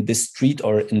 okay, in this street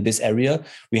or in this area,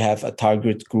 we have a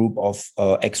target group of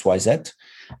XYZ.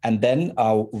 And then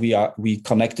we have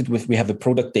a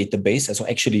product database. So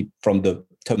actually, from the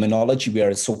terminology, we are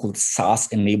a so-called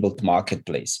SaaS-enabled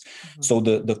marketplace. Mm-hmm. So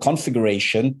the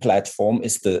configuration platform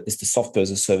is the software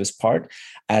as a service part,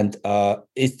 and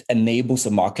it enables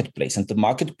a marketplace. And the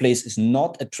marketplace is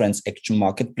not a transaction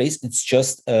marketplace; it's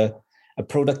just a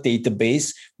product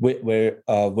database where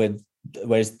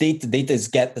data is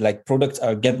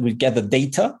we gather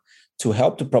data to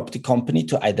help the property company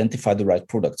to identify the right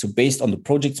product. So based on the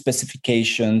project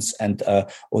specifications and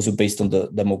also based on the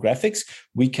demographics,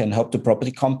 we can help the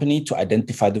property company to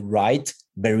identify the right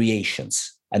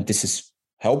variations. And this is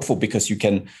helpful because you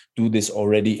can do this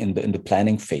already in the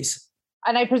planning phase.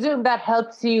 And I presume that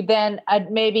helps you then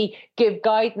maybe give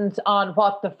guidance on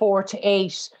what the 4 to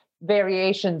 8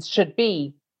 variations should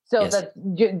be, so yes, that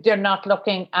you're not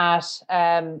looking at,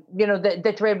 that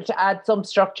you're able to add some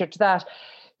structure to that.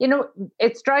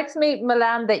 It strikes me,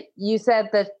 Milan, that you said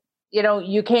that,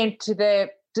 you came to the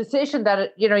decision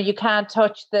that, you can't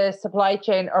touch the supply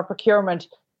chain or procurement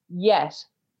yet.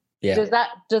 Yeah. Does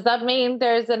that mean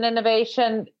there's an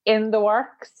innovation in the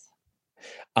works?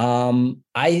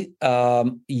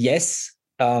 Yes.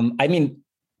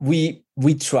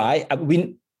 We try.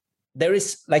 There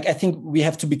is I think we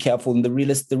have to be careful in the real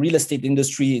estate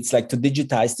industry. It's to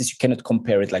digitize this, you cannot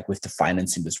compare it with the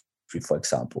finance industry, for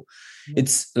example. Mm-hmm.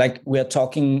 It's we are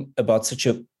talking about such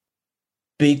a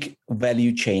big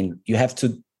value chain. You have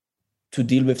to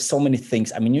deal with so many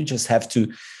things. You just have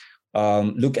to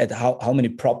look at how many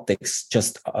proptechs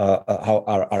just how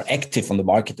are active on the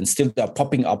market, and still there are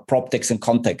popping up proptechs and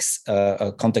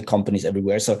contact companies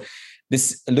everywhere. So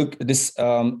this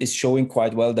is showing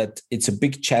quite well that it's a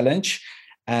big challenge.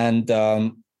 And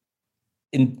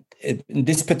in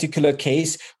this particular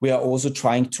case, we are also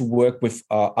trying to work with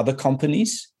other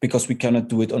companies because we cannot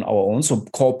do it on our own. So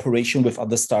cooperation with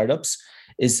other startups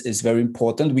is very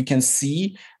important. We can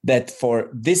see that for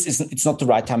this, it's not the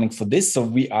right timing for this. So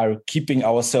we are keeping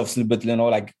ourselves a little bit,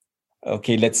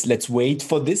 okay, let's wait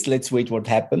for this. Let's wait what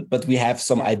happened. But we have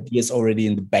some ideas already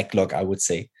in the backlog, I would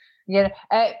say. Yeah,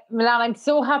 Milan, I'm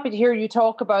so happy to hear you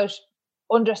talk about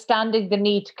understanding the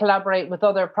need to collaborate with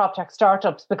other PropTech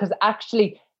startups, because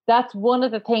actually that's one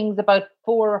of the things about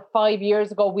 4 or 5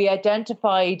 years ago we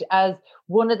identified as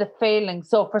one of the failings.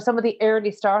 So for some of the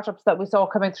early startups that we saw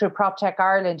coming through PropTech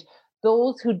Ireland,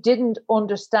 those who didn't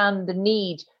understand the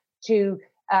need to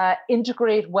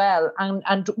integrate well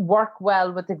and work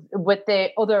well with the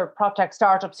other PropTech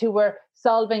startups who were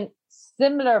solving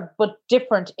similar but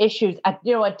different issues at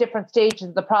different stages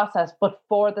of the process, but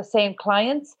for the same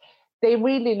clients, they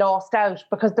really lost out,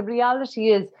 because the reality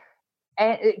is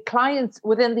clients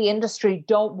within the industry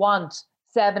don't want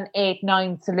 7, 8,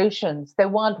 9 solutions. They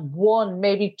want 1,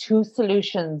 maybe 2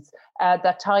 solutions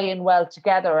that tie in well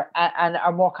together and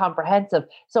are more comprehensive.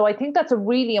 So I think that's a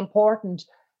really important,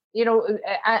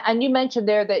 and you mentioned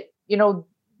there that,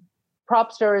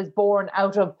 Propster is born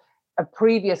out of a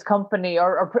previous company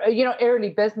or early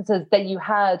businesses that you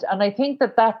had. And I think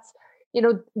that's,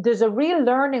 there's a real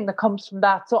learning that comes from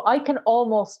that. So I can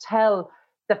almost tell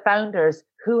the founders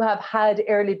who have had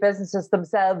early businesses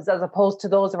themselves, as opposed to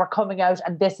those who are coming out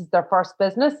and this is their first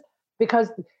business,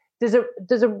 because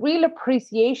there's a real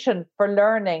appreciation for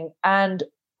learning and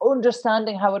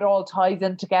understanding how it all ties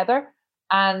in together.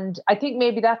 And I think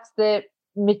maybe that's the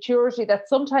maturity that's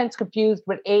sometimes confused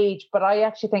with age, but I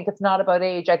actually think it's not about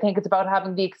age. I think it's about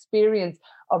having the experience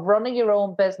of running your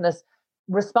own business,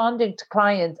 responding to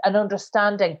clients, and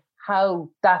understanding how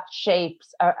that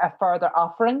shapes a further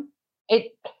offering.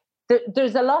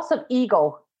 There's a loss of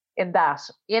ego in that.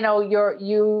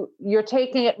 You're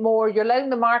taking it more, you're letting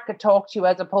the market talk to you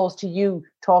as opposed to you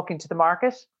talking to the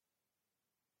market.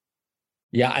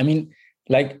 Yeah, I mean,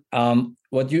 like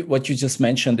what you just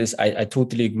mentioned is I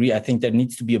totally agree. I think there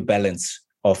needs to be a balance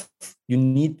of, you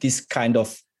need this kind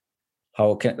of,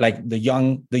 like the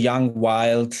young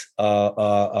wild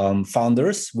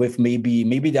founders with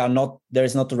maybe there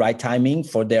is not the right timing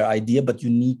for their idea, but you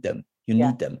need them.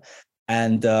 Need them.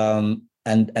 And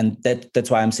that's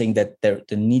why I'm saying that there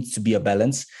needs to be a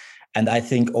balance. And I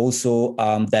think also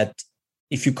that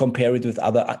if you compare it with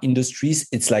other industries,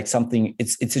 it's like something,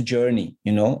 it's a journey,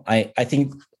 I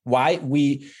think why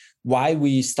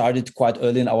we started quite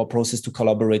early in our process to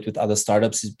collaborate with other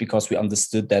startups is because we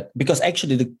understood that, because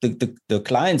actually the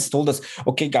clients told us,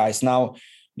 okay, guys, now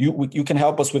you can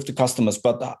help us with the customers,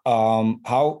 but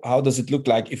how does it look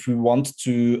like if we want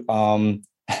to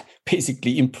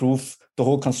basically improve the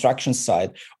whole construction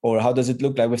side, or how does it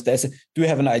look like with this? Do you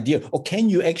have an idea, or can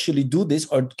you actually do this,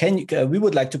 or we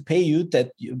would like to pay you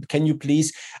that? Can you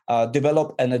please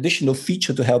develop an additional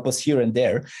feature to help us here and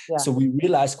there? Yeah. So we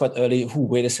realized quite early,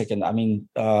 wait a second, I mean,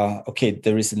 okay,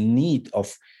 there is a need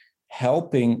of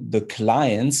helping the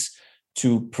clients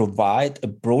to provide a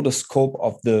broader scope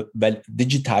of the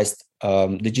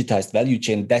digitized value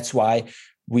chain. That's why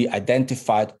we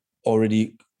identified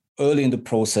already early in the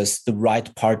process the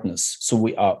right partners, so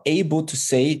we are able to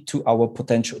say to our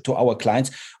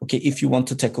clients, okay, if you want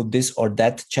to tackle this or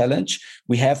that challenge,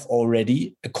 we have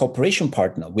already a cooperation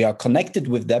partner. We are connected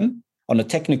with them on a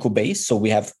technical base, so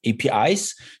we have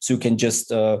APIs, so you can just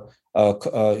have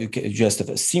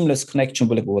a seamless connection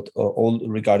with all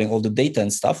regarding all the data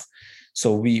and stuff.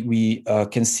 So we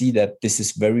can see that this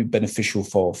is very beneficial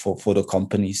for the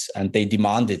companies, and they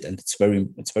demand it, and it's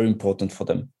very important for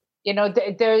them.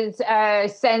 There's a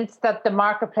sense that the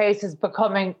marketplace is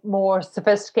becoming more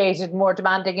sophisticated, more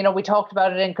demanding. We talked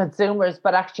about it in consumers,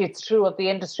 but actually it's true of the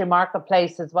industry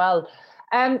marketplace as well.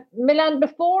 Milan,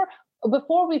 before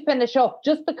we finish up,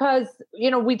 just because,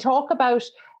 we talk about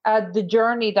the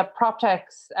journey that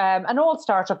PropTechs and all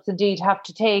startups indeed have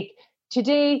to take.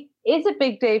 Today is a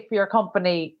big day for your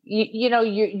company.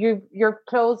 You're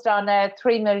closed on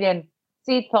 3 million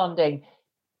seed funding.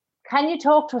 Can you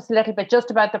talk to us a little bit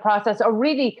just about the process, or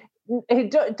really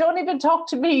don't even talk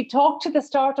to me, talk to the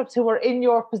startups who are in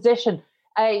your position,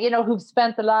 who've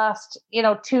spent the last,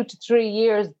 2 to 3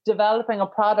 years developing a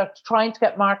product, trying to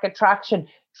get market traction,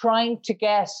 trying to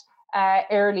get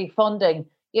early funding.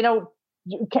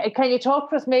 Can you talk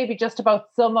to us maybe just about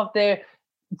some of the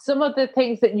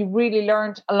things that you really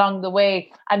learned along the way,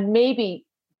 and maybe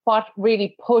what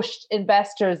really pushed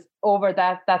investors over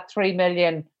that 3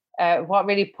 million? What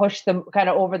really pushed them kind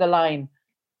of over the line?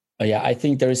 Yeah, I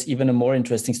think there is even a more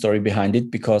interesting story behind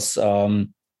it, because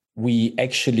we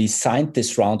actually signed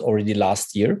this round already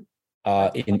last year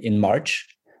in March,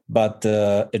 but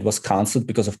it was cancelled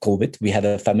because of COVID. We had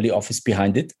a family office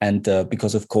behind it, and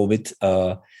because of COVID,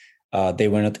 they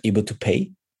were not able to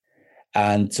pay.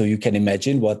 And so you can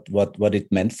imagine what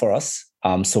it meant for us.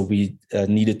 So we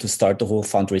needed to start the whole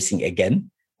fundraising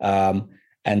again.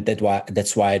 And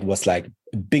that's why it was like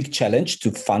a big challenge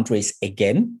to fundraise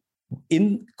again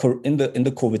in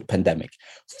the COVID pandemic.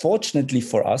 Fortunately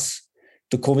for us,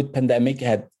 the COVID pandemic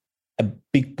had a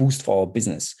big boost for our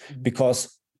business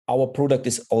because our product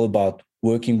is all about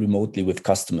working remotely with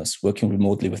customers, working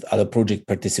remotely with other project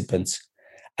participants.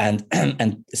 And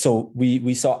so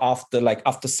we saw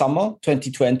after summer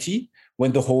 2020,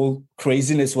 when the whole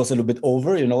craziness was a little bit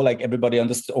over, like everybody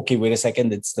understood, okay, wait a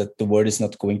second, it's that the world is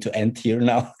not going to end here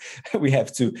now. we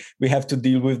have to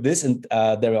deal with this. And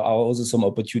there are also some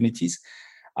opportunities.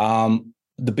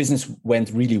 The business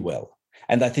went really well.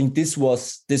 And I think this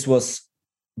was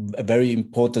a very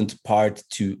important part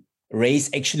to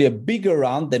raise actually a bigger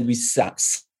round than we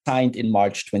signed in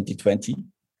March 2020.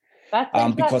 That's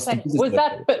interesting. Was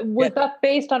that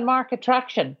based on market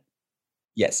traction?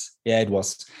 Yes, yeah, it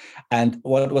was. And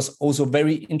what was also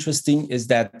very interesting is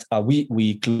that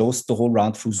we closed the whole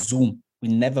round through Zoom. We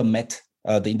never met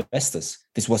the investors.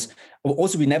 This was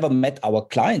also, we never met our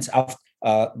clients.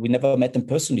 We never met them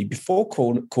personally. Before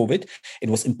COVID, it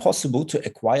was impossible to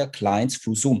acquire clients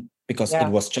through Zoom because it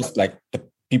was just like the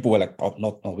people were like, oh,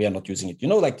 no, we are not using it.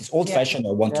 Like this old fashioned,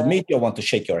 I want to meet you, I want to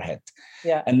shake your hand.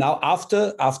 Yeah. And now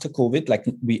after COVID, like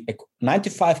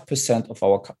 95% of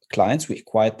our clients, we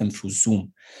acquired them through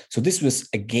Zoom. So this was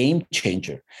a game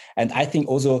changer. And I think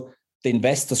also the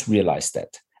investors realized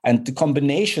that. And the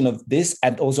combination of this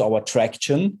and also our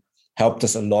traction helped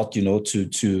us a lot,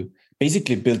 to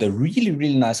basically build a really,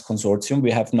 really nice consortium.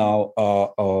 We have now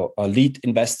lead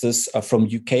investors from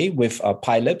UK with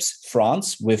PyLabs,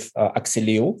 France with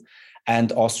Axeleo,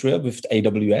 and Austria with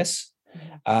AWS.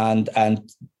 And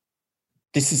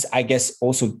this is, I guess,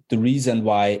 also the reason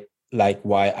why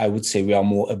I would say we are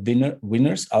more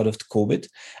winners out of the COVID.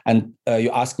 And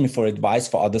you asked me for advice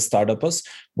for other startups.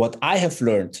 What I have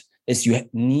learned is you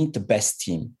need the best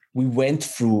team. We went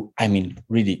through,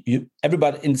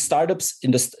 everybody in startups,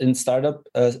 in startup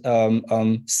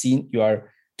scene, you are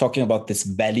talking about this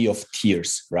valley of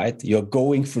tears, right? You're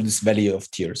going through this valley of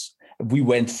tears. We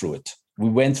went through it.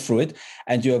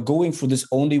 And you're going through this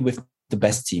only with the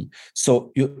best team.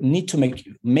 So you need to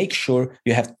make sure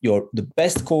you have the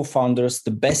best co-founders,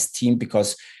 the best team,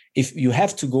 because if you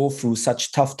have to go through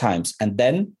such tough times, and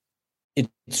then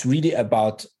it's really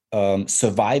about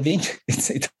surviving.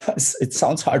 It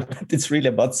sounds hard, but it's really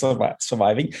about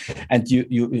surviving. And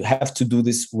you have to do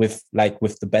this with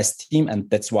the best team. And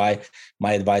that's why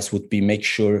my advice would be make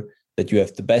sure that you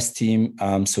have the best team,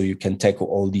 so you can tackle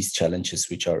all these challenges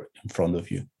which are in front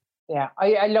of you. Yeah,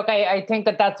 I think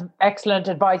that's excellent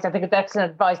advice. I think it's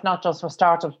excellent advice, not just for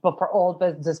startups, but for all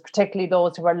businesses, particularly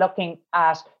those who are looking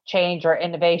at change or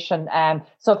innovation.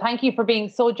 So thank you for being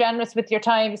so generous with your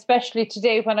time, especially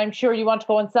today when I'm sure you want to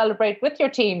go and celebrate with your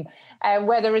team,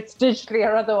 whether it's digitally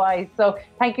or otherwise. So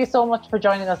thank you so much for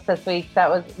joining us this week. That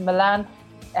was Milan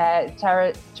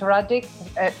Taradic,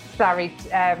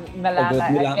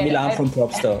 Milan from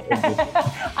Propstar.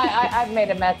 I've made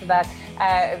a mess of that.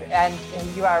 And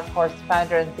you are, of course,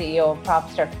 founder and CEO of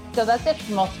Propstar. So that's it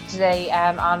from us today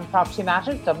on Property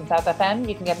Matters, Dublin South FM.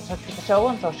 You can get in touch with the show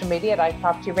on social media at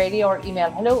iPropertyRadio or email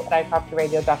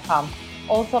hello@iPropertyRadio.com.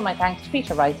 Also, my thanks to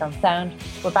Peter Rice on sound.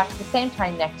 We're back at the same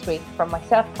time next week. From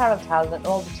myself, Carol Talon, and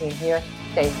all the team here,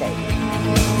 stay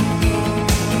safe.